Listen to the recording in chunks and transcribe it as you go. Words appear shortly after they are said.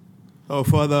Our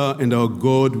Father and our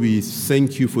God, we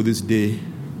thank you for this day.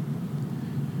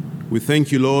 We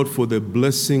thank you, Lord, for the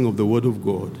blessing of the Word of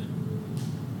God.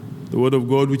 The Word of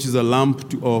God, which is a lamp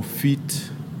to our feet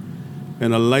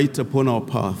and a light upon our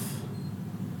path.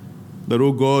 That,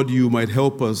 oh God, you might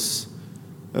help us,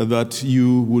 that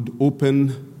you would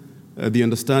open the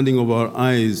understanding of our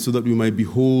eyes so that we might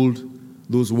behold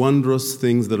those wondrous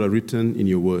things that are written in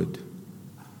your Word.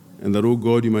 And that, oh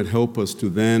God, you might help us to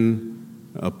then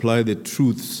apply the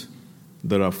truths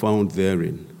that are found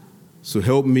therein. So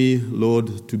help me,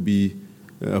 Lord, to be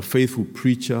a faithful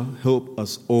preacher. Help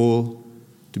us all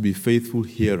to be faithful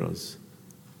hearers.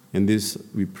 And this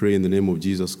we pray in the name of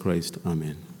Jesus Christ.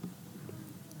 Amen.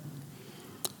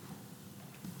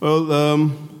 Well,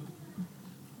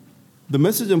 the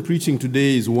message I'm preaching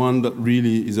today is one that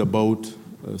really is about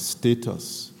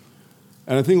status.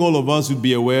 And I think all of us would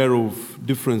be aware of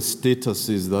different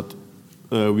statuses that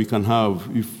we can have.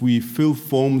 If we fill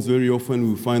forms, very often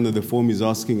we find that the form is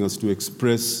asking us to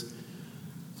express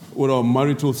what our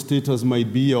marital status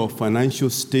might be, our financial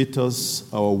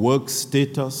status, our work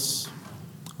status,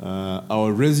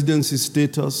 our residency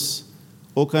status,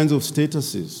 all kinds of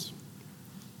statuses.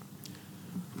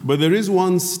 But there is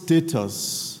one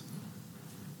status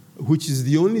which is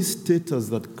the only status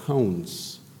that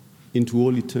counts into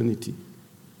all eternity.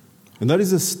 And that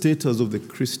is the status of the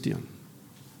Christian.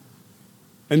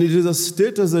 And it is a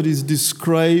status that is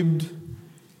described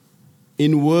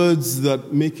in words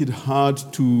that make it hard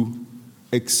to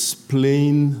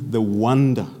explain the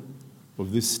wonder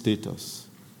of this status.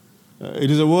 It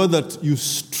is a word that you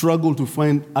struggle to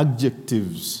find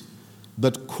adjectives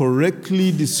that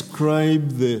correctly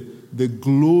describe the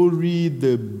glory,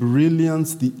 the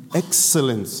brilliance, the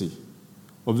excellency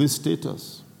of this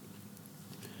status.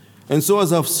 And so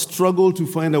as I've struggled to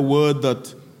find a word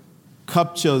that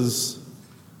captures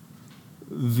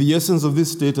the essence of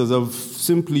this status, I've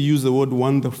simply used the word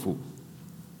wonderful.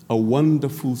 A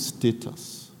wonderful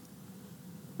status.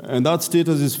 And that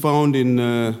status is found in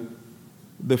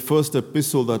the first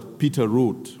epistle that Peter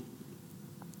wrote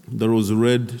that was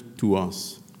read to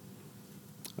us.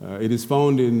 It is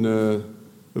found in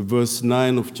verse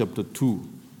 9 of chapter 2,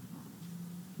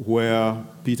 where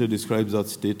Peter describes that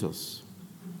status.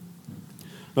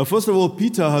 Now, first of all,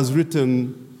 Peter has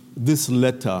written this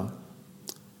letter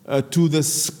to the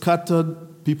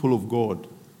scattered people of God.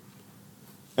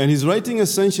 And he's writing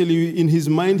essentially, in his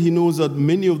mind, he knows that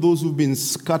many of those who've been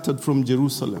scattered from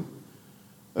Jerusalem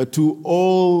to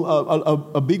all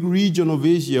a big region of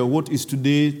Asia, what is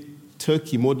today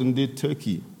Turkey, modern-day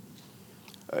Turkey.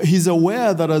 He's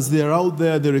aware that as they're out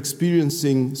there, they're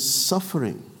experiencing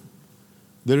suffering.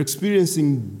 They're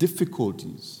experiencing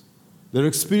difficulties. They're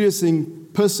experiencing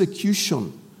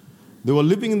persecution. They were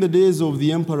living in the days of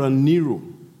the Emperor Nero.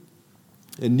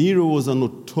 And Nero was a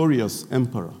notorious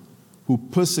emperor who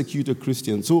persecuted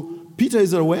Christians. So Peter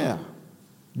is aware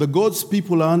that God's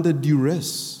people are under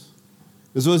duress.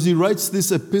 And so as he writes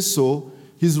this epistle,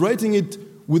 he's writing it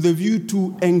with a view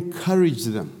to encourage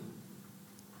them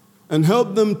and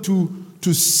help them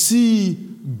to see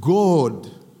God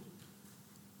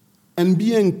and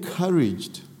be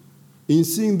encouraged in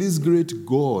seeing this great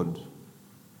God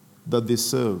that they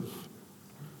serve.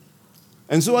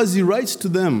 And so as he writes to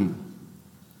them,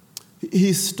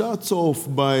 he starts off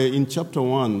by, in chapter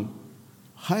 1,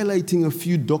 highlighting a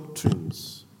few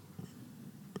doctrines.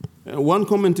 One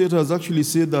commentator has actually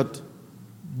said that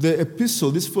the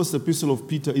epistle, this first epistle of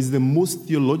Peter, is the most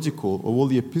theological of all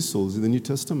the epistles in the New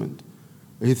Testament.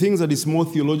 He thinks that it's more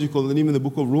theological than even the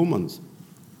book of Romans.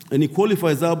 And he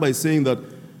qualifies that by saying that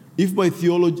if by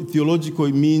theological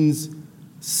it means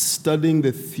studying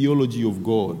the theology of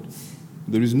God,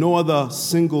 there is no other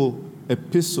single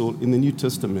epistle in the New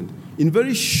Testament. In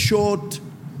very short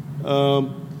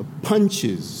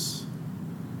punches,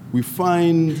 we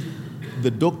find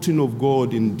the doctrine of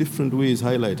God in different ways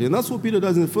highlighted. And that's what Peter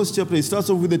does in the first chapter. He starts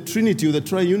off with the Trinity, or the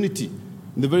triunity,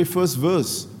 in the very first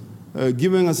verse,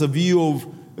 giving us a view of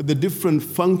the different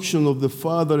function of the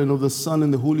Father and of the Son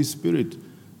and the Holy Spirit.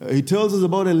 He tells us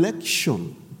about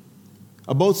election,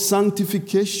 about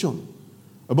sanctification,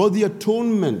 about the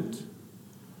atonement,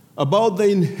 about the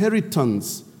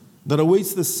inheritance that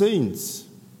awaits the saints.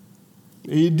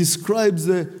 He describes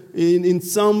in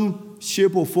some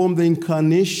shape or form the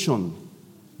incarnation,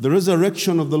 the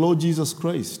resurrection of the Lord Jesus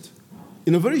Christ,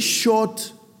 in a very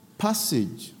short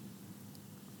passage.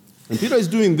 And Peter is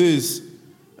doing this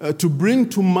to bring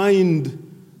to mind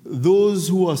those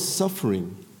who are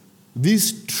suffering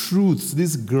these truths,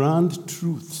 these grand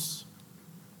truths,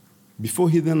 before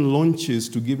he then launches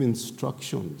to give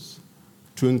instructions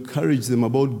to encourage them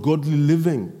about godly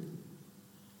living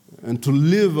and to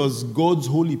live as God's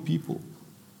holy people.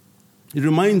 It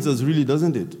reminds us, really,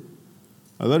 doesn't it?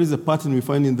 That is a pattern we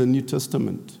find in the New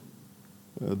Testament.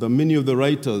 That many of the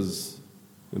writers,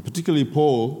 and particularly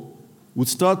Paul, would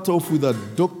start off with a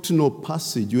doctrinal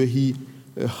passage where he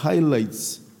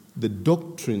highlights the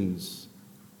doctrines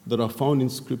that are found in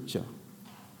Scripture,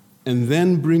 and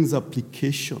then brings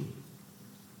application.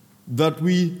 That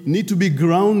we need to be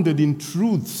grounded in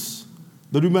truths,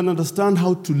 that we might understand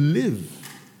how to live.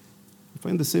 We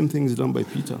find the same things done by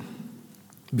Peter.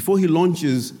 Before he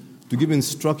launches to give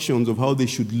instructions of how they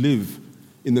should live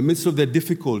in the midst of their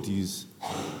difficulties,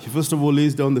 he first of all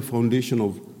lays down the foundation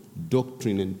of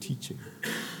doctrine and teaching.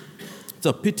 It's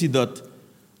a pity that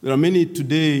there are many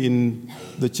today in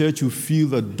the church who feel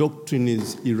that doctrine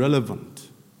is irrelevant,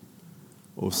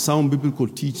 or sound biblical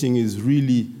teaching is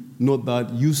really not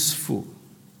that useful.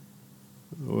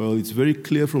 Well, it's very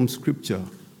clear from Scripture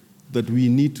that we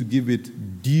need to give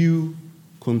it due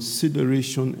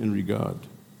consideration and regard.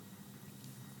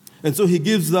 And so he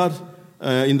gives that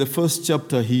in the first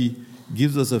chapter. He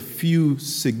gives us a few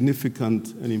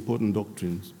significant and important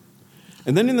doctrines.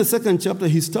 And then in the second chapter,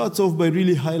 he starts off by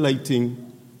really highlighting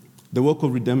the work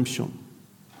of redemption,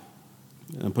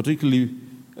 and particularly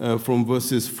from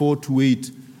verses 4 to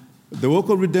 8, the work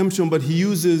of redemption, but he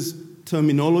uses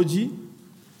terminology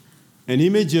and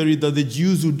imagery that the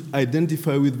Jews would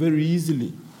identify with very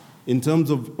easily in terms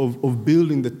of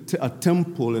building a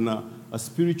temple and a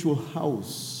spiritual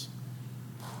house.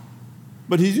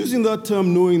 But he's using that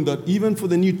term knowing that even for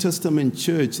the New Testament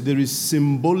church, there is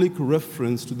symbolic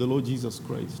reference to the Lord Jesus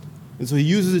Christ. And so he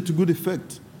uses it to good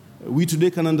effect. We today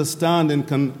can understand and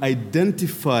can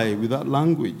identify with that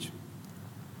language.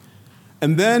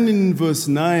 And then in verse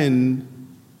 9,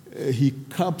 he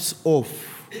caps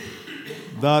off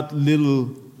that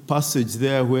little passage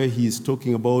there where he is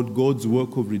talking about God's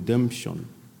work of redemption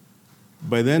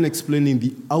by then explaining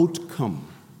the outcome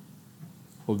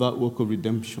of that work of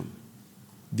redemption.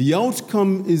 The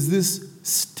outcome is this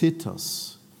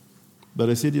status that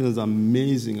I said it is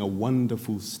amazing, a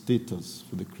wonderful status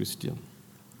for the Christian.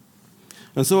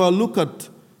 And so I'll look at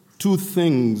two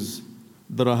things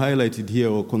that are highlighted here,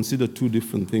 or consider two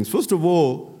different things. First of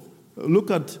all, look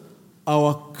at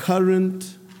our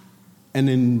current and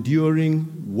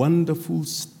enduring wonderful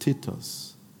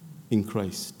status in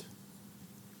Christ.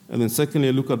 And then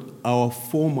secondly, look at our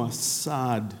former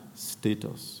sad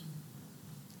status.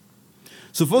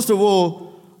 So first of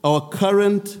all, our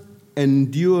current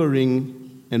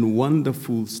enduring and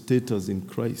wonderful status in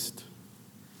Christ.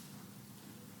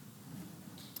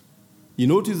 You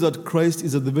notice that Christ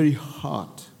is at the very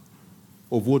heart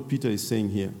of what Peter is saying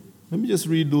here. Let me just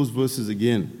read those verses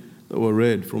again that were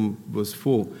read from verse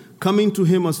 4. Coming to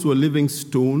him as to a living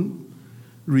stone,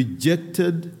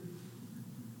 rejected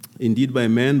indeed by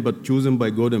men, but chosen by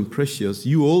God and precious,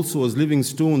 you also as living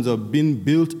stones have been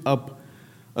built up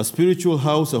a spiritual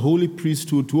house, a holy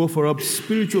priesthood, to offer up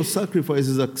spiritual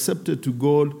sacrifices accepted to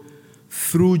God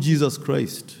through Jesus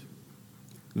Christ.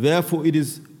 Therefore, it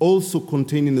is also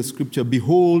contained in the Scripture,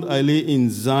 behold, I lay in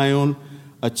Zion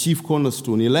a chief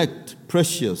cornerstone, elect,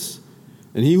 precious,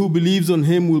 and he who believes on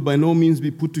him will by no means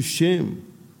be put to shame.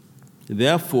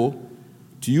 Therefore,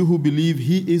 to you who believe,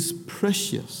 he is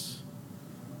precious.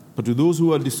 But to those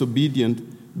who are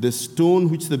disobedient, the stone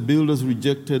which the builders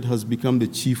rejected has become the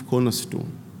chief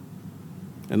cornerstone,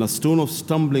 and a stone of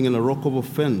stumbling and a rock of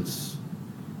offense.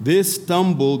 They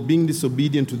stumble, being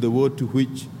disobedient to the word to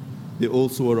which they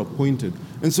also are appointed.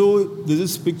 And so there's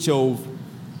this picture of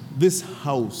this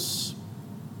house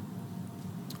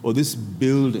or this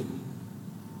building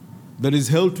that is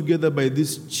held together by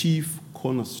this chief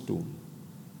cornerstone.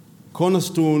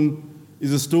 Cornerstone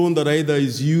is a stone that either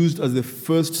is used as the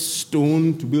first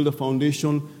stone to build a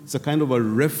foundation, it's a kind of a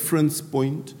reference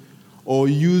point, or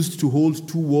used to hold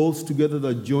two walls together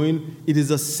that join. It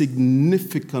is a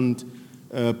significant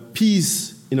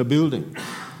piece in a building.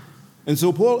 And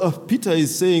so Peter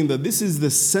is saying that this is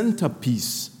the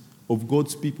centerpiece of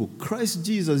God's people. Christ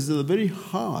Jesus is at the very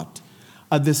heart,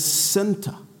 at the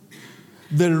center,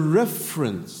 the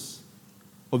reference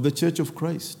of the Church of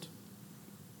Christ.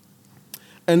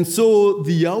 And so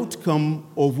the outcome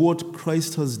of what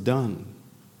Christ has done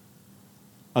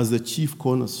as the chief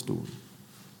cornerstone,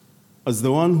 as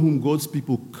the one whom God's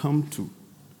people come to,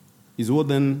 is what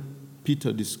then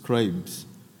Peter describes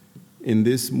in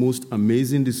this most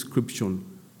amazing description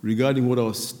regarding what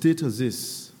our status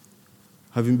is,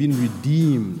 having been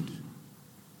redeemed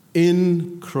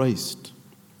in Christ.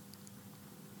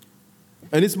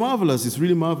 And it's marvelous, it's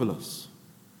really marvelous.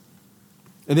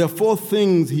 And there are four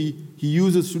things he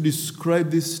uses to describe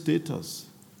this status.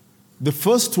 The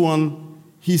first one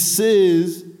he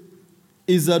says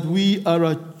is that we are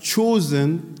a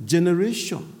chosen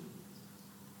generation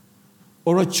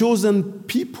or a chosen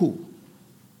people.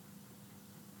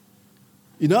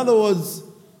 In other words,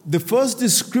 the first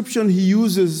description he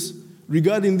uses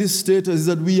regarding this status is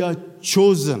that we are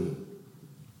chosen.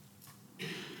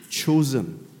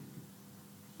 Chosen.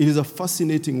 It is a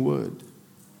fascinating word.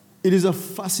 It is a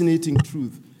fascinating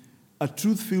truth, a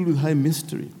truth filled with high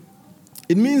mystery.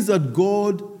 It means that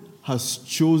God has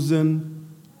chosen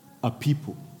a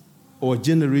people or a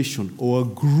generation or a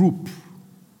group.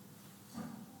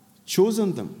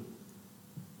 Chosen them.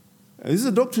 And this is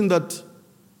a doctrine that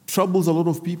troubles a lot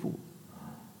of people.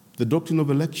 The doctrine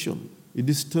of election. It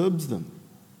disturbs them.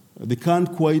 They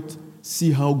can't quite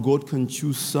see how God can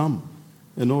choose some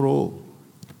and not all.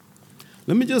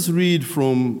 Let me just read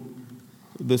from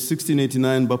the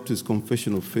 1689 Baptist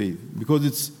Confession of Faith, because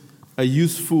it's a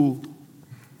useful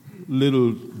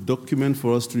little document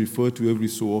for us to refer to every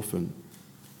so often.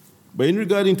 But in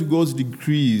regarding to God's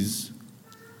decrees,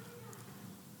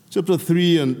 chapter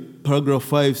 3 and paragraph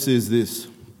 5 says this: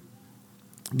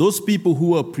 those people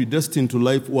who are predestined to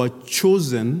life were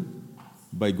chosen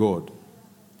by God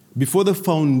before the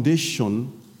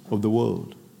foundation of the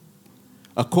world,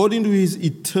 according to his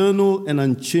eternal and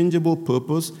unchangeable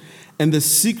purpose and the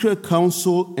secret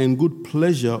counsel and good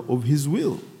pleasure of his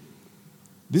will.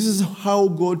 This is how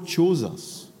God chose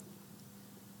us,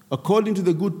 according to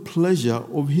the good pleasure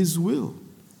of his will,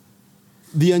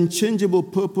 the unchangeable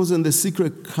purpose and the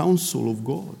secret counsel of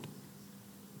God.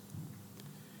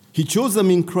 He chose them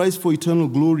in Christ for eternal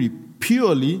glory,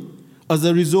 purely as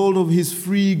a result of his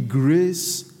free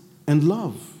grace and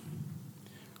love,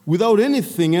 without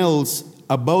anything else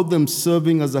about them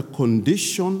serving as a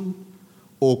condition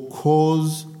or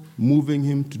cause moving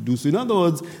him to do so. In other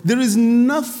words, there is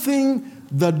nothing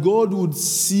that God would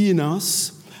see in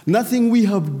us, nothing we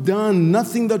have done,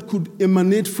 nothing that could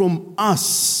emanate from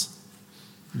us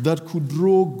that could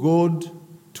draw God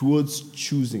towards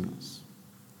choosing us.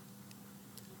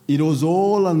 It was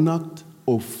all an act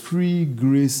of free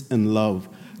grace and love,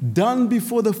 done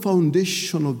before the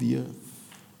foundation of the earth.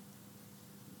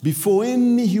 Before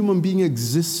any human being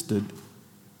existed,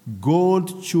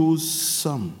 God chose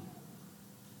some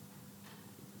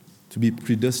to be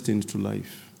predestined to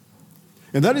life.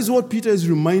 And that is what Peter is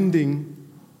reminding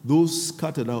those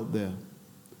scattered out there.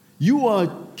 You are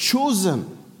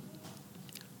chosen.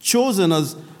 Chosen,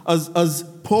 as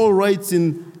Paul writes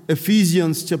in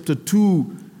Ephesians chapter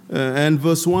 2 and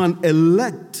verse 1,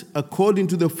 elect according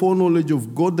to the foreknowledge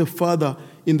of God the Father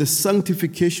in the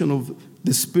sanctification of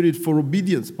the Spirit for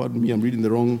obedience. Pardon me, I'm reading the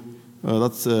wrong.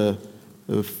 That's 1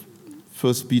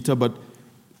 Peter, but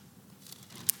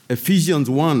Ephesians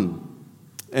 1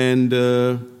 and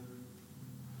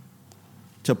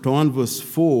chapter 1 verse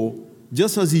 4,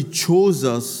 just as he chose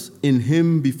us in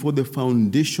him before the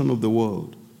foundation of the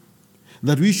world,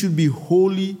 that we should be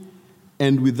holy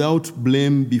and without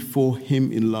blame before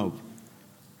him in love.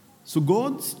 So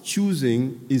God's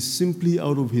choosing is simply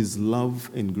out of his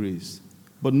love and grace.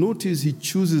 But notice he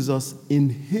chooses us in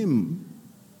him,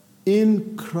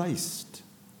 in Christ,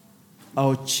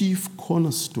 our chief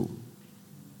cornerstone.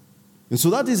 And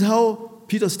so that is how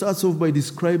Peter starts off by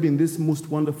describing this most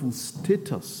wonderful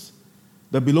status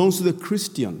that belongs to the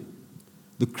Christian.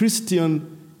 The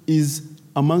Christian is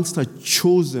amongst a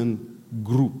chosen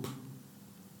group.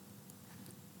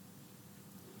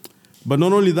 But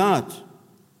not only that,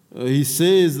 he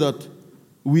says that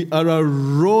we are a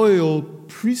royal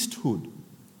priesthood.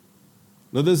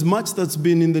 Now, there's much that's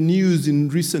been in the news in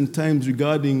recent times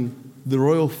regarding the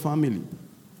royal family.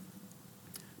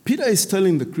 Peter is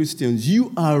telling the Christians,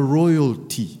 you are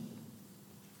royalty.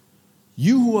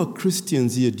 You who are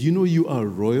Christians here, do you know you are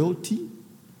royalty?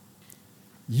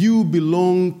 You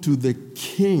belong to the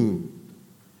King.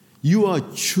 You are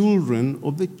children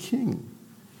of the King.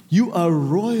 You are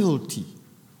royalty.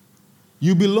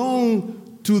 You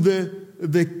belong to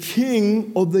the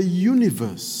King of the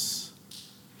universe,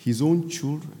 his own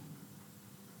children.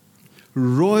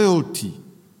 Royalty.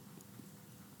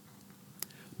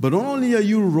 But not only are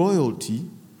you royalty,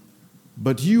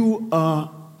 but you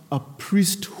are a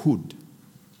priesthood.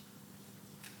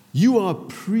 You are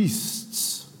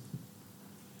priests.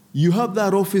 You have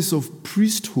that office of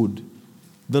priesthood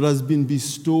that has been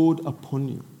bestowed upon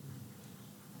you.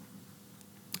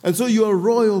 And so you are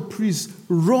royal priests,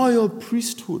 royal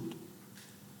priesthood.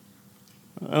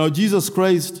 Now Jesus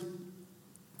Christ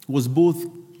is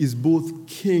both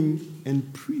king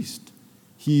and priest.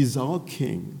 He is our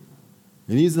king,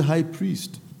 and he is the high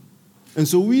priest. And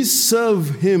so we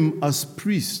serve him as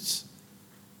priests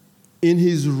in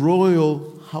his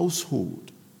royal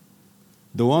household.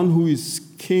 the one who is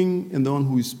king and the one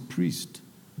who is priest.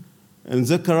 And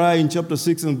Zechariah in chapter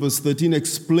 6 and verse 13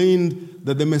 explained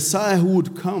that the Messiah who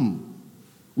would come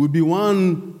would be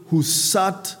one who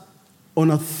sat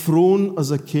on a throne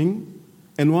as a king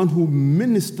and one who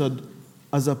ministered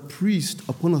as a priest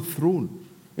upon a throne.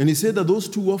 And he said that those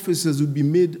two offices would be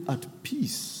made at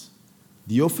peace,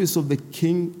 the office of the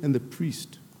king and the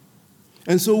priest.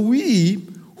 And so we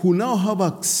who now have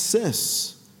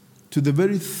access to the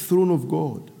very throne of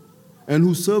God and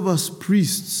who serve as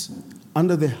priests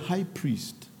under the high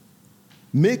priest,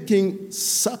 making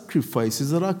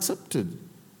sacrifices that are accepted.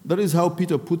 That is how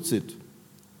Peter puts it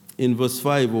in verse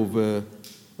 5 of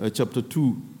chapter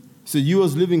 2. He said, you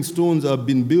as living stones have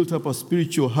been built up a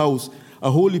spiritual house,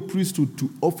 a holy priesthood to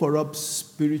offer up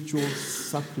spiritual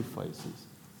sacrifices.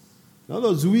 In other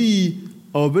words,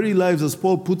 our very lives, as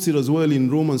Paul puts it as well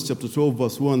in Romans chapter 12,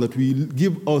 verse 1, that we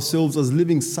give ourselves as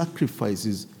living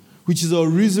sacrifices, which is our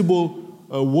reasonable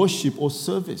worship or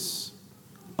service.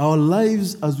 Our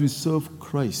lives as we serve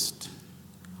Christ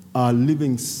are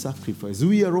living sacrifices.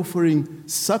 We are offering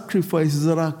sacrifices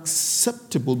that are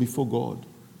acceptable before God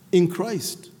in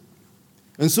Christ.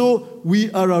 And so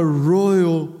we are a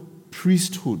royal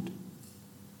priesthood.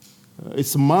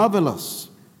 It's marvelous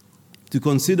to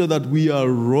consider that we are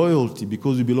royalty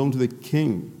because we belong to the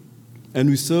King and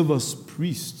we serve as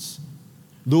priests.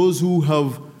 Those who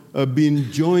have been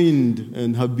joined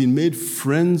and have been made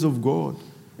friends of God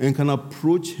and can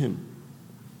approach Him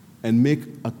and make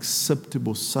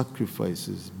acceptable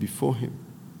sacrifices before Him.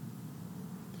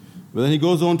 But then he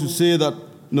goes on to say that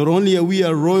not only are we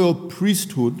a royal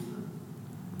priesthood,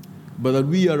 but that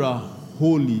we are a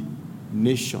holy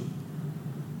nation.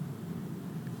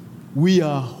 We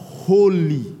are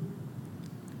holy.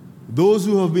 Those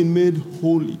who have been made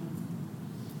holy.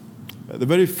 The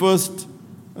very first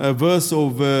verse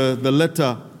of the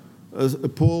letter,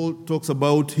 Paul talks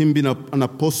about him being an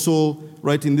apostle,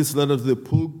 writing this letter to the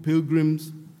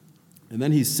pilgrims. And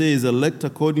then he says, elect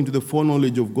according to the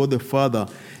foreknowledge of God the Father,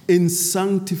 in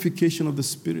sanctification of the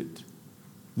Spirit.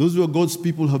 Those who are God's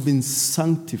people have been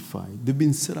sanctified. They've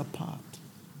been set apart.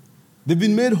 They've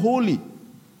been made holy.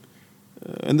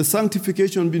 And the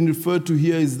sanctification being referred to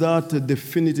here is that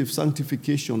definitive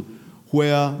sanctification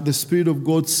where the Spirit of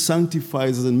God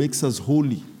sanctifies us and makes us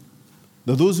holy.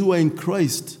 That those who are in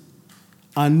Christ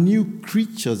are new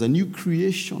creatures, a new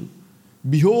creation.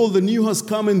 Behold, the new has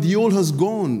come and the old has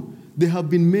gone. They have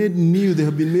been made new. They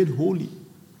have been made holy.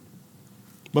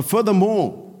 But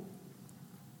furthermore,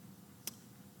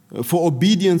 for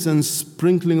obedience and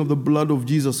sprinkling of the blood of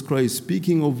Jesus Christ,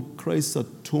 speaking of Christ's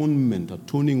atonement,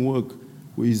 atoning work,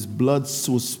 where His blood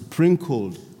was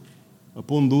sprinkled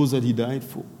upon those that He died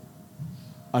for.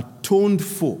 Atoned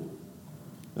for.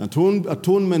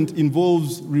 Atonement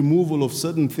involves removal of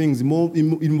certain things,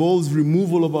 involves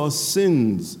removal of our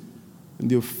sins and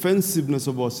the offensiveness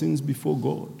of our sins before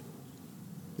God.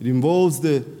 It involves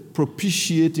the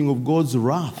propitiating of God's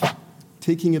wrath,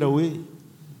 taking it away.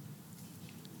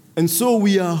 And so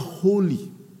we are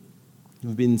holy.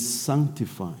 We've been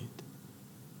sanctified.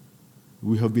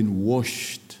 We have been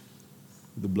washed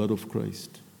with the blood of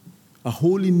Christ. A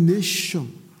holy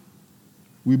nation.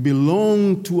 We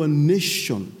belong to a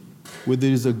nation where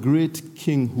there is a great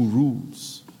king who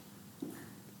rules.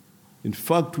 In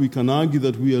fact, we can argue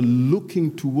that we are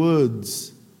looking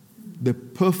towards the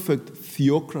perfect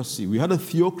theocracy. We had a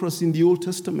theocracy in the Old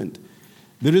Testament.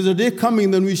 There is a day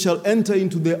coming when we shall enter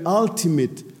into the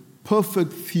ultimate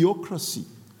perfect theocracy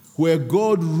where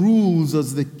God rules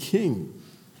as the king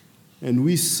and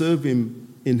we serve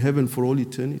Him in heaven for all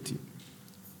eternity.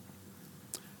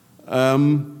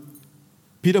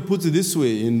 Peter puts it this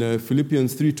way in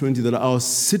Philippians 3:20 that our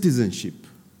citizenship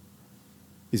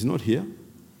is not here.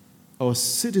 Our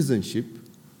citizenship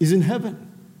is in heaven.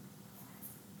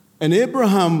 And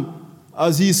Abraham,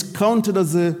 as he is counted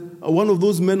as one of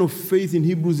those men of faith in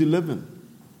Hebrews 11,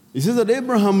 he says that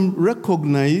Abraham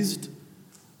recognized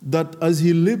that as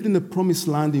he lived in the promised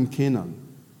land in Canaan,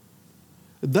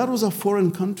 that was a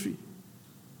foreign country.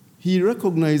 He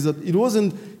recognized that it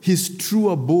wasn't his true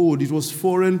abode, it was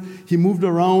foreign. He moved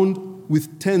around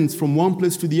with tents from one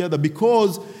place to the other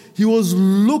because he was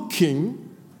looking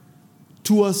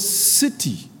to a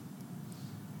city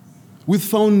with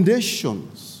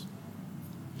foundations,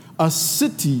 a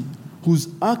city whose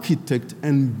architect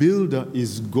and builder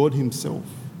is God Himself.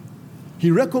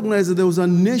 He recognized that there was a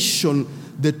nation,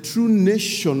 the true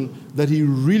nation that he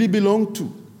really belonged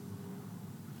to,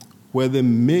 where the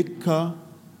maker,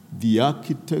 the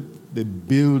architect, the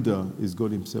builder is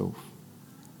God Himself.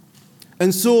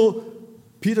 And so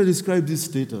Peter describes this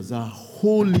state as a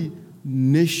holy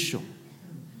nation.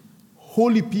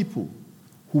 holy people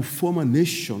who form a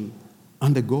nation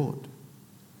under God.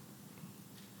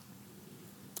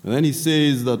 And then he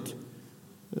says that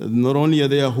not only are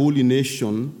they a holy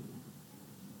nation,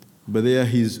 but they are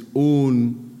his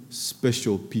own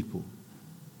special people.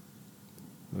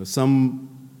 Some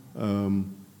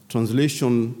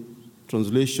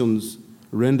translations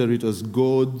render it as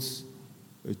God's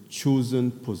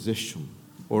chosen possession,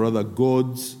 or rather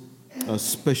God's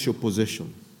special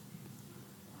possession.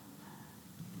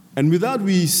 And with that,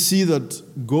 we see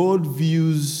that God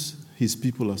views his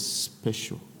people as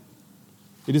special.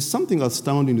 It is something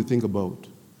astounding to think about.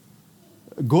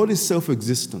 God is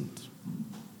self-existent.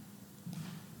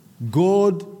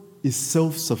 God is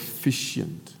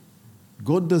self-sufficient.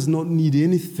 God does not need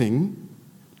anything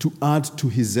to add to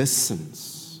his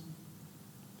essence.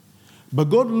 But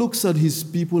God looks at his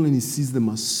people and he sees them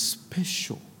as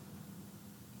special.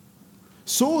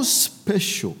 So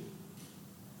special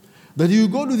that he will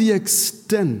go to the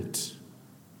extent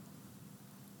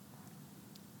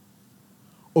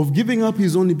of giving up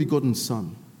his only begotten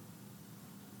Son,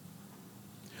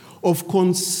 of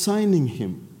consigning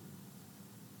him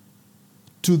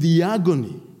to the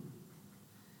agony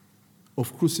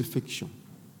of crucifixion,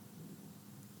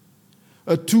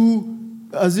 to,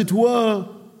 as it were,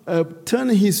 turn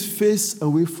his face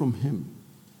away from him,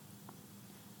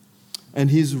 and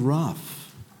his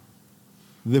wrath,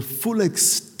 the full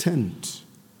extent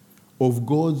of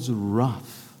God's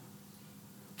wrath,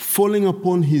 falling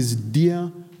upon his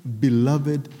dear,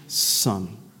 beloved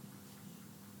Son,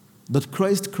 that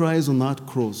Christ cries on that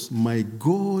cross, my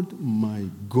God,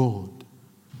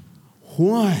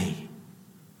 why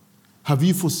have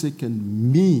you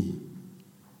forsaken me,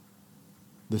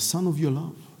 the Son of your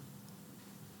love?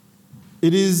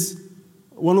 It is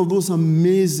one of those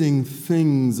amazing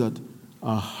things that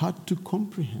are hard to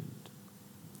comprehend.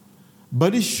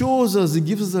 But it shows us, it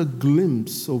gives us a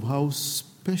glimpse of how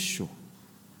special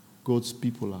God's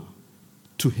people are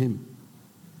to him,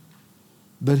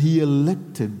 that he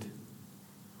elected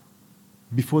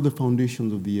before the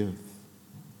foundations of the earth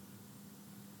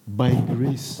by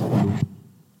grace alone.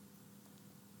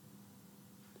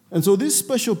 And so these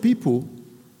special people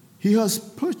he has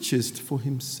purchased for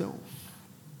himself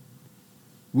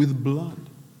with blood,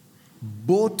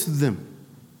 bought them.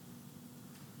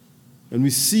 And we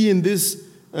see in this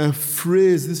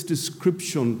phrase, this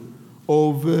description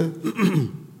of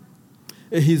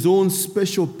his own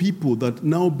special people that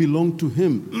now belong to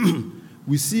him.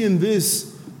 We see in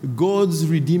this God's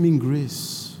redeeming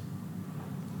grace,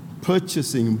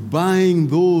 purchasing, buying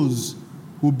those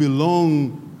who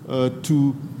belong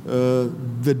to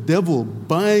the devil,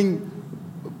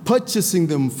 purchasing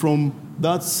them from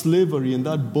that slavery and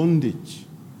that bondage,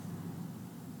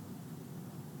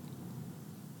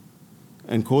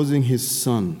 and causing his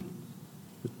Son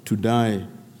to die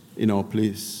in our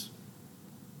place.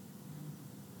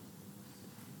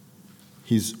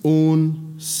 His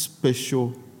own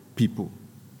special people.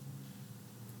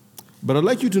 But I'd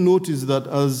like you to notice that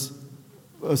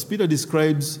as Peter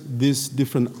describes these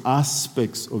different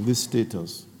aspects of this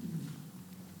status,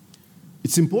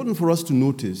 it's important for us to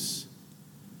notice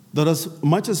that as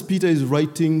much as Peter is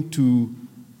writing to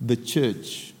the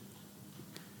church,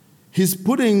 he's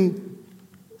putting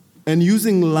and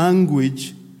using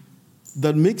language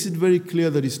that makes it very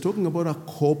clear that he's talking about a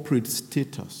corporate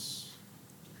status.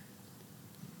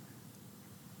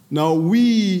 Now,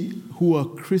 we who are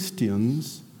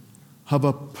Christians have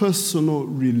a personal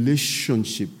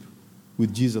relationship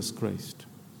with Jesus Christ.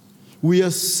 We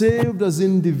are saved as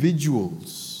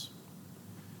individuals.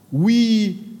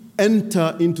 We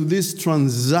enter into this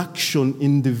transaction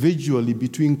individually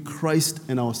between Christ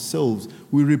and ourselves.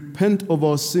 We repent of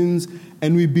our sins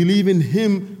and we believe in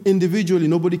him individually.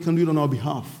 Nobody can do it on our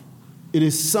behalf. It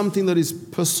is something that is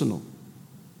personal.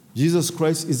 Jesus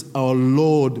Christ is our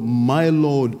Lord, my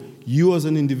Lord. You as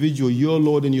an individual, your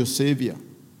Lord and your Savior.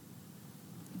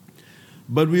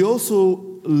 But we also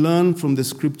learn from the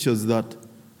scriptures that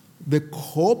the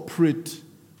corporate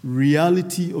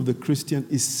reality of the Christian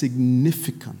is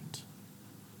significant.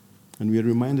 And we are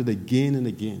reminded again and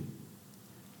again.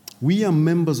 We are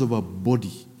members of a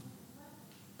body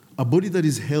that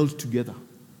is held together.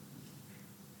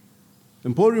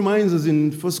 And Paul reminds us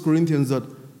in 1 Corinthians that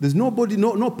there's no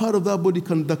part of that body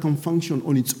that can function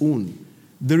on its own.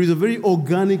 There is a very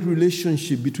organic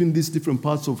relationship between these different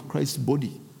parts of Christ's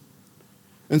body.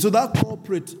 And so that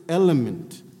corporate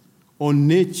element or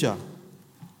nature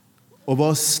of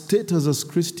our status as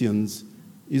Christians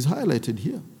is highlighted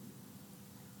here.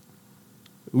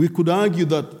 We could argue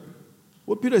that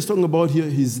what Peter is talking about here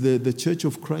is the church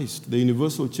of Christ, the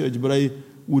universal church, but I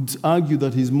would argue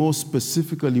that he's more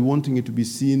specifically wanting it to be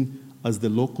seen as the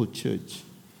local church,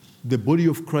 the body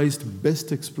of Christ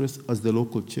best expressed as the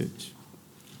local church.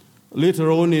 Later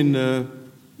on in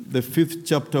the 5th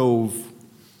chapter of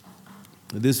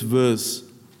this verse,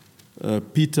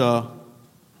 Peter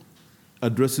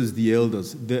addresses the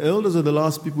elders. The elders are the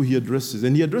last people he addresses,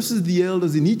 and he addresses the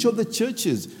elders in each of the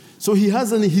churches. So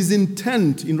his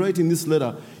intent in writing this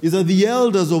letter is that the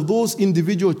elders of those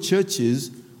individual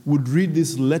churches would read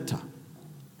this letter.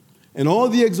 And all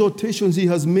the exhortations he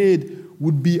has made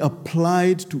would be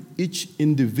applied to each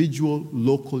individual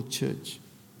local church.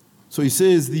 So he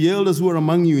says, the elders who are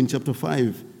among you in chapter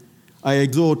 5, I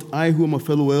exhort, I who am a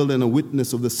fellow elder and a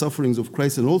witness of the sufferings of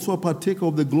Christ and also a partaker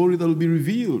of the glory that will be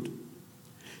revealed.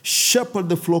 Shepherd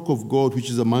the flock of God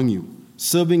which is among you,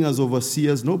 serving as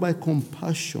overseers, not by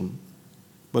compassion,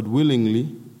 but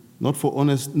willingly, not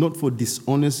for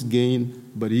dishonest gain,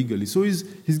 but eagerly. So he's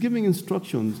giving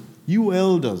instructions. You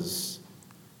elders,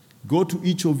 go to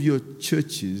each of your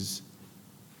churches,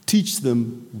 teach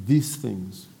them these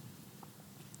things.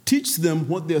 Teach them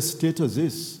what their status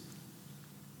is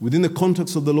within the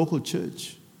context of the local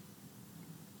church.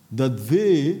 That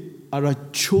they are a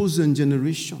chosen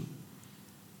generation.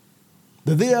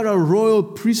 That they are a royal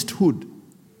priesthood.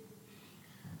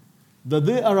 That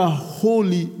they are a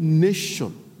holy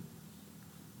nation.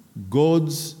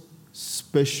 God's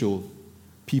special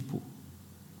people.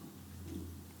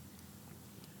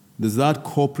 There's that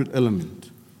corporate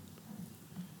element.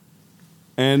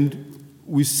 And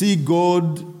we see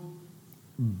God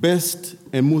best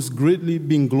and most greatly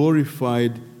being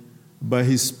glorified by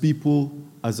his people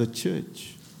as a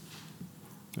church.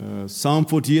 Psalm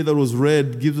 48 that was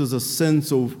read gives us a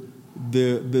sense of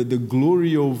the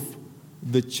glory of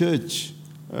the church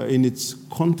in its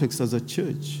context as a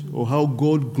church, or how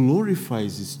God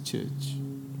glorifies his church.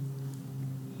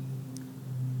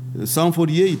 Psalm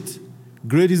 48,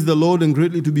 great is the Lord and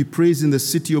greatly to be praised in the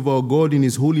city of our God in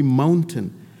his holy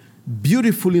mountain,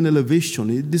 beautiful in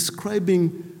elevation,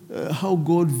 describing how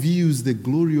God views the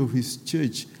glory of his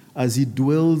church as he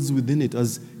dwells within it,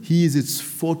 as he is its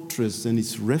fortress and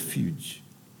its refuge.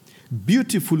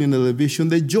 Beautiful in elevation,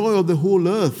 the joy of the whole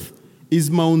earth is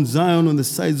Mount Zion on the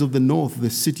sides of the north, the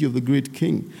city of the great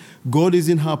king. God is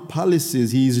in her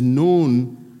palaces. He is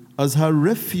known as her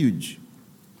refuge.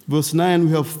 Verse 9,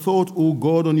 we have thought, O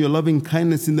God, on your loving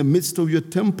kindness in the midst of your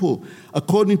temple.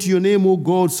 According to your name, O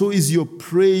God, so is your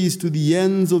praise to the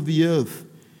ends of the earth.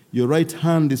 Your right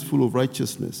hand is full of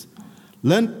righteousness.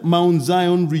 Let Mount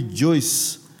Zion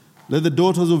rejoice. Let the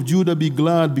daughters of Judah be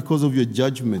glad because of your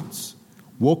judgments.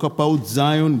 Walk about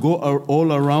Zion, go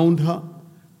all around her.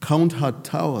 Count her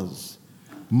towers.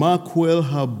 Mark well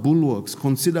her bulwarks.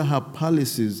 Consider her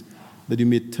palaces, that you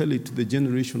may tell it to the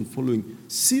generation following.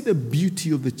 See the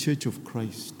beauty of the church of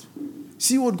Christ.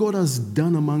 See what God has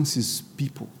done amongst his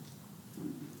people.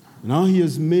 Now he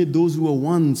has made those who were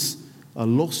once a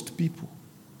lost people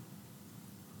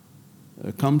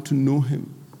come to know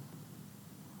him.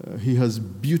 He has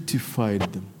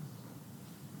beautified them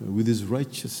with his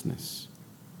righteousness.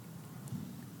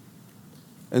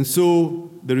 And so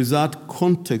there is that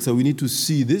context that we need to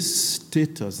see this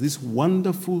status, this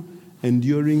wonderful,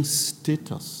 enduring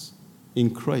status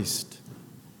in Christ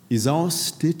is our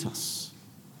status,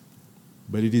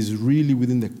 but it is really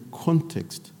within the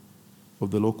context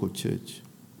of the local church.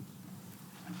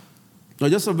 Now,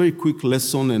 just a very quick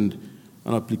lesson and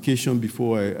an application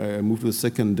before I move to the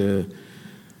second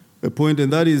point,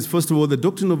 and that is, first of all, the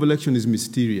doctrine of election is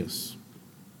mysterious.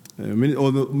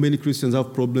 Many Christians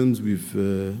have problems. We've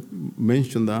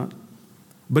mentioned that.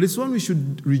 But it's one we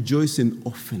should rejoice in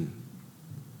often.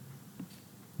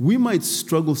 We might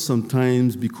struggle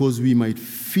sometimes because we might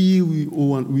feel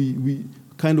we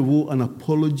kind of owe an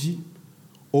apology,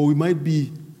 or we might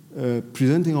be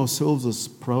presenting ourselves as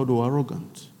proud or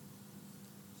arrogant.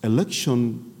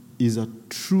 Election is a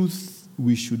truth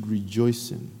we should rejoice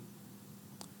in.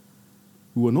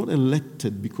 We were not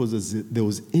elected because there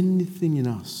was anything in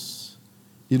us.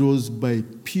 It was by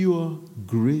pure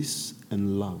grace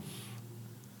and love.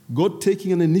 God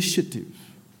taking an initiative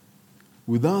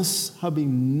with us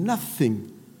having nothing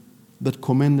that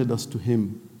commended us to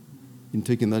him in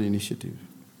taking that initiative.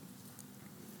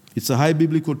 It's a high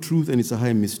biblical truth and it's a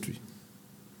high mystery.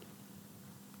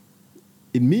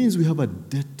 It means we have a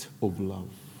debt of love.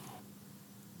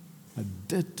 A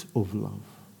debt of love.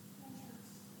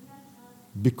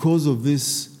 Because of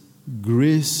this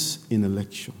grace in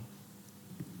election.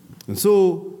 And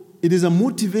so it is a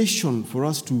motivation for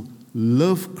us to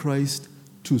love Christ,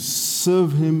 to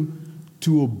serve him,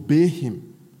 to obey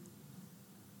him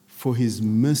for his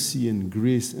mercy and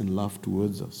grace and love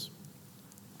towards us.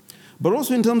 But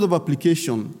also in terms of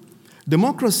application,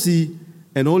 democracy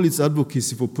and all its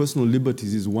advocacy for personal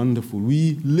liberties is wonderful.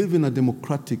 We live in a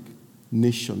democratic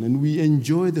nation, and we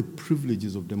enjoy the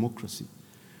privileges of democracy.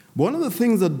 But one of the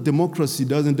things that democracy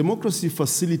does, and democracy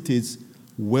facilitates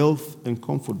wealth and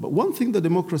comfort, but one thing that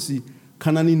democracy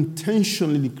can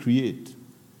unintentionally create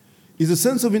is a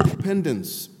sense of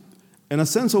independence and a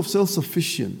sense of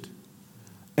self-sufficient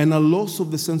and a loss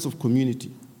of the sense of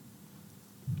community.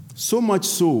 So much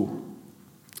so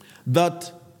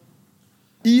that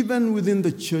even within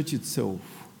the church itself,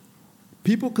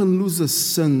 people can lose a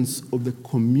sense of the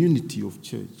community of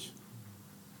church.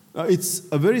 It's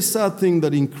a very sad thing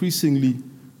that increasingly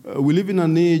we live in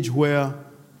an age where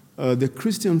the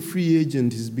Christian free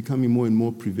agent is becoming more and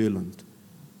more prevalent.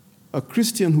 A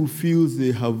Christian who feels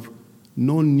they have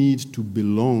no need to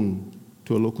belong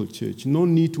to a local church, no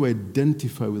need to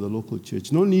identify with a local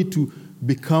church, no need to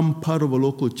become part of a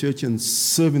local church and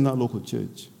serve in that local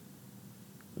church.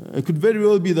 It could very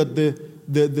well be that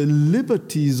the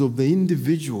liberties of the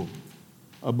individual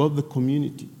above the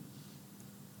community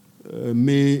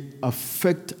may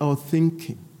affect our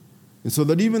thinking. And so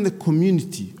that even the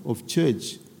community of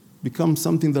church becomes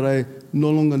something that I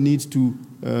no longer need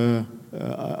to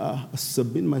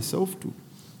submit myself to.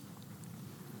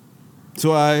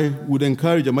 So I would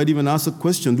encourage, I might even ask a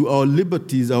question, do our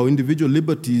liberties, our individual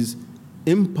liberties,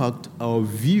 impact our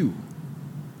view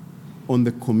on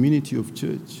the community of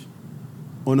church,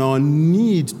 on our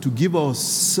need to give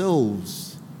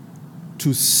ourselves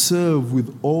to serve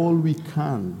with all we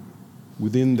can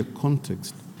within the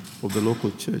context of the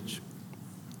local church?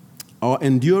 Our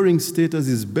enduring status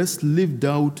is best lived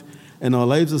out, and our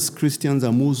lives as Christians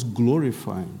are most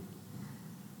glorifying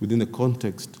within the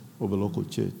context of a local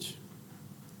church.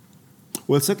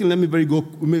 Well, second, let me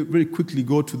very quickly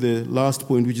go to the last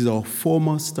point, which is our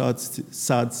former sad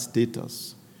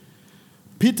status.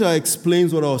 Peter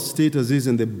explains what our status is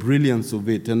and the brilliance of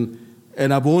it, and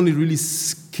I've only really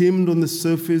skimmed on the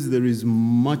surface. There is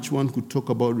much one could talk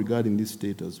about regarding this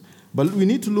status. But we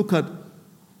need to look at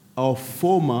our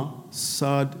former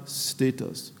sad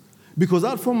status, because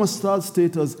that former sad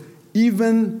status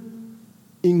even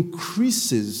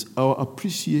increases our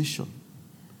appreciation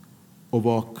of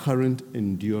our current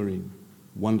enduring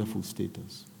wonderful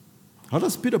status. How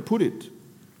does Peter put it?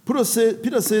 Peter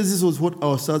says this was what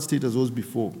our sad status was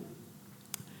before.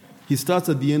 He starts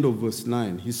at the end of verse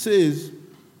 9. He says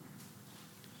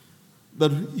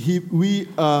that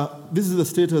this is the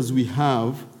status we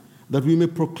have, that we may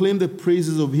proclaim the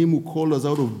praises of him who called us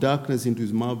out of darkness into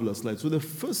his marvelous light. So the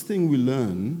first thing we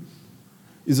learn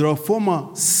is that our former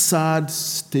sad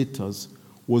status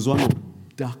was one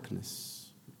of darkness.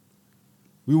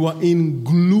 We were in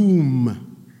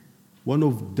gloom, one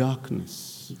of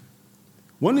darkness,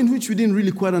 one in which we didn't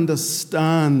really quite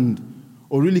understand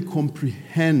or really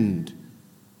comprehend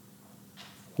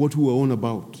what we were on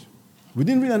about. We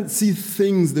didn't really see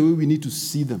things the way we need to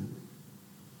see them.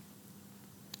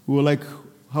 We were like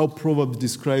how Proverbs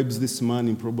describes this man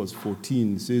in Proverbs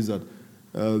 14. It says that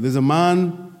there's a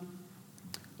man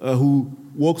who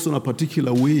walks on a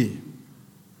particular way,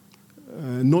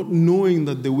 not knowing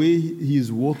that the way he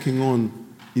is walking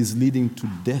on is leading to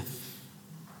death.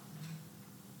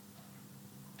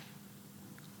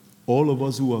 All of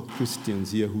us who are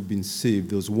Christians here who've been saved,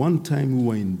 there was one time we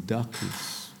were in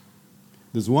darkness.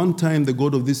 There's one time the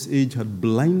God of this age had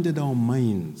blinded our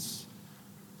minds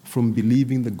from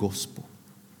believing the gospel.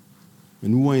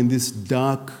 And we were in this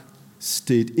dark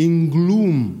state, in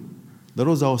gloom. That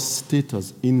was our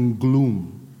status, in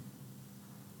gloom.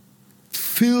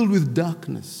 Filled with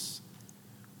darkness.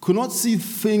 Could not see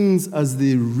things as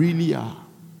they really are.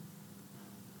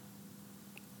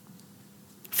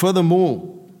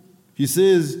 Furthermore, he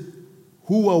says,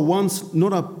 who were once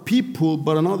not a people,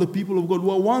 but are now the people of God, who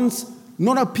were once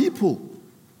not a people,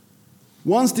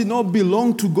 once did not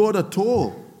belong to God at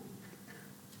all,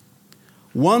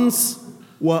 once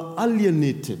were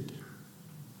alienated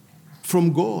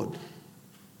from God.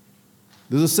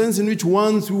 There's a sense in which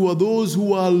once we were those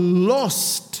who are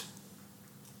lost.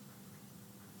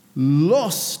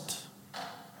 Lost.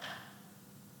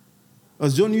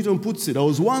 As John Newton puts it, I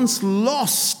was once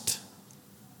lost.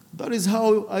 That is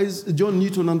how John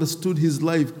Newton understood his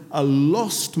life, a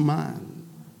lost man.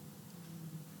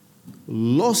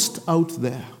 Lost out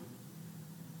there,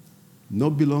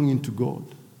 not belonging to God.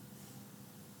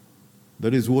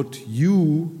 That is what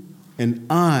you and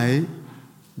I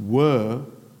were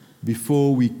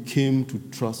before we came to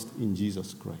trust in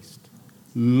Jesus Christ.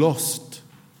 Lost.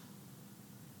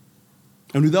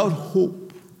 And without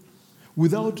hope,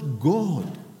 without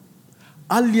God,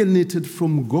 alienated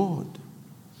from God,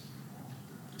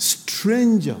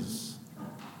 strangers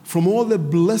from all the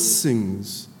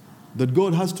blessings that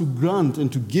God has to grant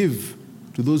and to give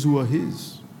to those who are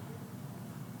His.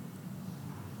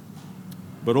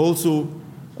 But also,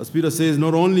 as Peter says,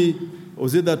 not only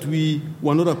was it that we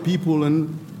were not a people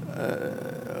and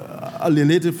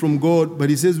alienated from God, but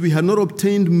he says we had not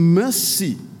obtained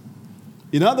mercy.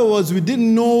 In other words, we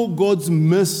didn't know God's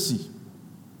mercy.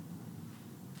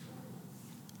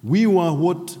 We were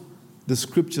what the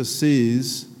scripture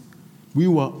says, we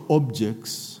were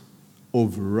objects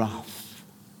of wrath.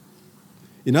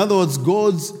 In other words,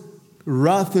 God's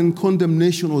wrath and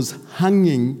condemnation was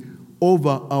hanging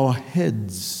over our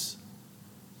heads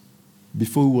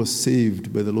before we were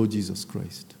saved by the Lord Jesus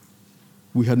Christ.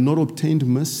 We had not obtained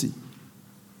mercy.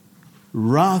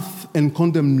 Wrath and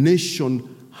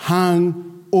condemnation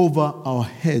hung over our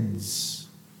heads.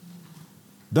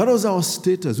 That was our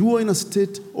status. We were in a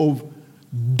state of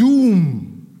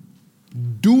doom,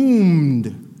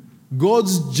 doomed,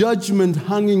 God's judgment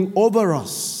hanging over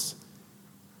us.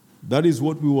 That is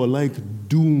what we were like,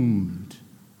 doomed,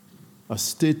 a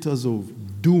status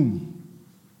of doom.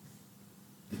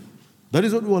 That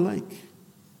is what we were like.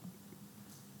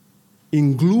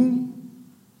 In gloom,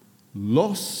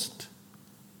 lost,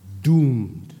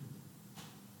 doomed.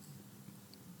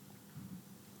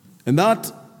 And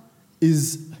that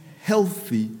is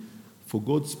healthy for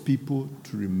God's people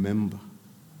to remember.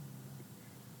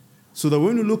 So that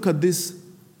when we look at this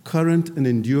current and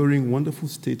enduring wonderful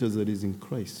status that is in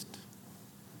Christ,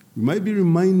 we might be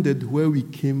reminded where we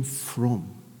came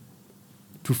from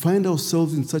to find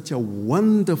ourselves in such a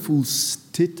wonderful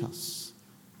status,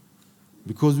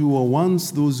 because we were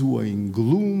once those who were in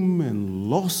gloom and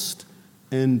lost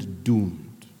and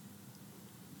doomed.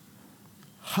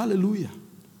 Hallelujah.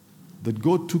 That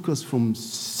God took us from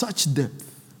such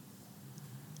depth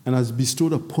and has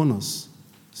bestowed upon us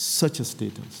such a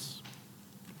status.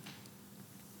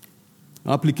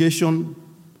 Application,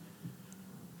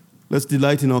 let's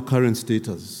delight in our current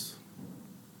status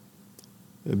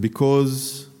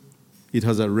because it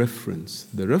has a reference.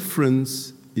 The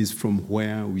reference is from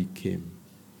where we came,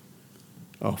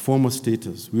 our former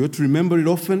status. We ought to remember it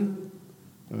often.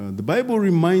 The Bible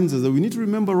reminds us that we need to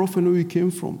remember often where we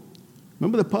came from.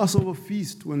 Remember the Passover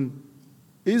feast when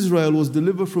Israel was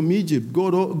delivered from Egypt.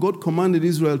 God commanded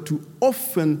Israel to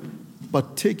often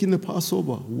partake in the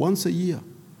Passover once a year,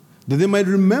 that they might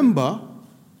remember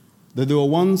that they were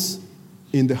once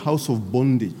in the house of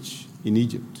bondage in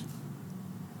Egypt,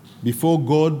 before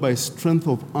God, by strength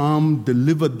of arm,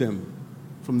 delivered them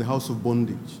from the house of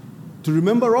bondage. To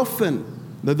remember often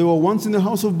that they were once in the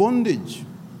house of bondage.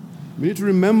 We need to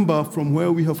remember from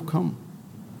where we have come.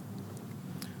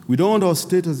 We don't want our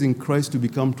status in Christ to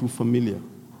become too familiar.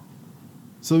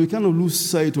 So we kind of lose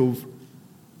sight of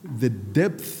the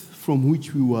depth from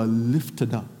which we were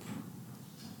lifted up.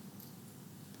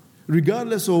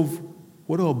 Regardless of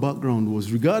what our background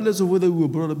was, regardless of whether we were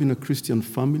brought up in a Christian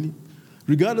family,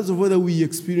 regardless of whether we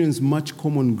experienced much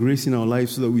common grace in our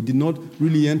lives so that we did not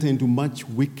really enter into much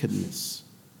wickedness,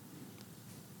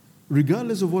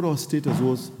 regardless of what our status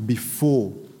was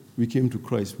before we came to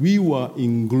Christ, we were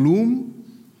in gloom,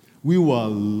 we were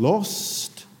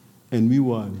lost, and we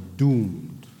were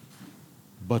doomed,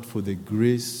 but for the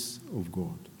grace of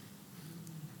God.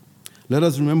 Let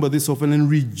us remember this often and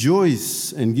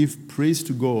rejoice and give praise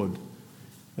to God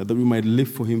that we might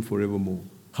live for Him forevermore.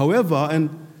 However,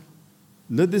 and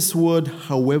let this word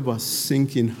however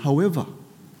sink in, however,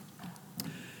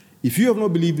 if you have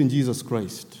not believed in Jesus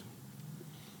Christ,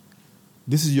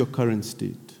 this is your current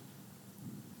state.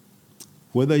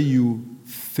 Whether you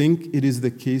think it is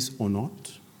the case or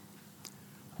not,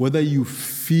 whether you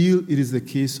feel it is the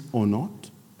case or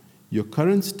not, your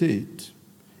current state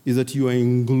is that you are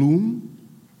in gloom,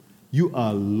 you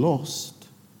are lost,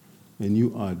 and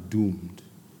you are doomed.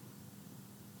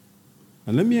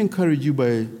 And let me encourage you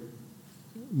by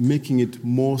making it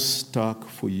more stark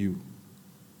for you.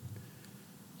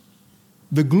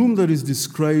 The gloom that is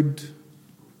described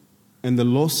and the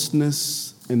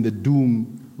lostness and the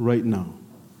doom right now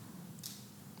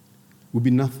will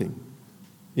be nothing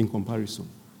in comparison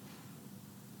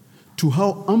to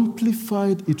how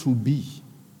amplified it will be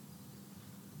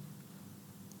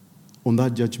on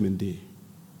that judgment day.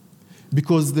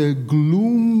 Because the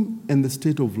gloom and the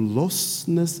state of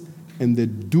lostness and the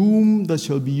doom that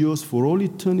shall be yours for all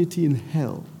eternity in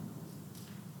hell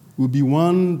will be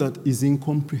one that is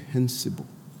incomprehensible.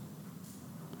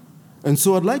 And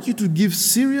so I'd like you to give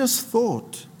serious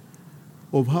thought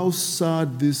of how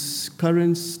sad this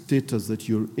current status that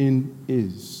you're in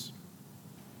is,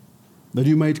 that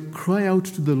you might cry out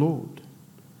to the Lord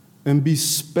and be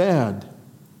spared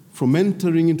from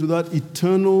entering into that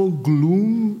eternal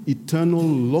gloom, eternal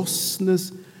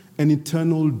lostness, and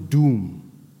eternal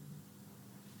doom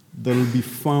that will be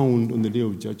found on the day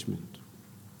of judgment.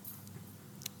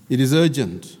 It is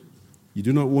urgent. You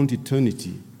do not want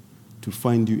eternity to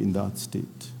find you in that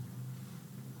state.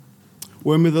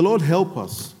 Well, may the Lord help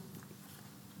us.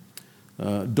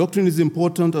 Doctrine is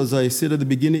important. As I said at the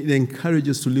beginning, it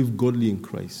encourages us to live godly in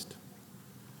Christ.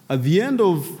 At the end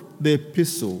of the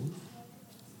epistle,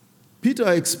 Peter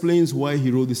explains why he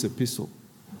wrote this epistle.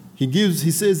 He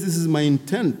says, this is my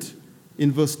intent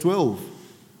in verse 12.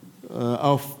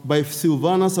 By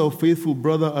Silvanus, our faithful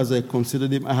brother, as I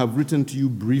considered him, I have written to you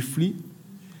briefly,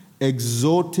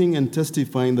 exhorting and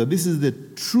testifying that this is the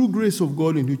true grace of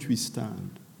God in which we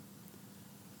stand.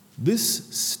 This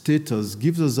status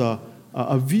gives us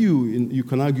a view, you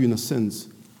can argue in a sense,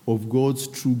 of God's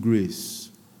true grace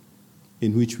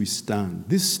in which we stand.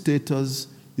 This status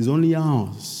is only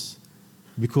ours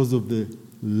because of the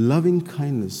loving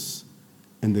kindness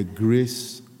and the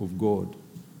grace of God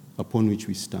upon which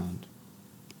we stand.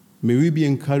 May we be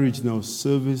encouraged in our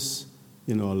service,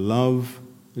 in our love,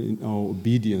 in our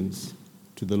obedience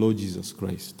to the Lord Jesus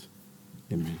Christ.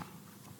 Amen.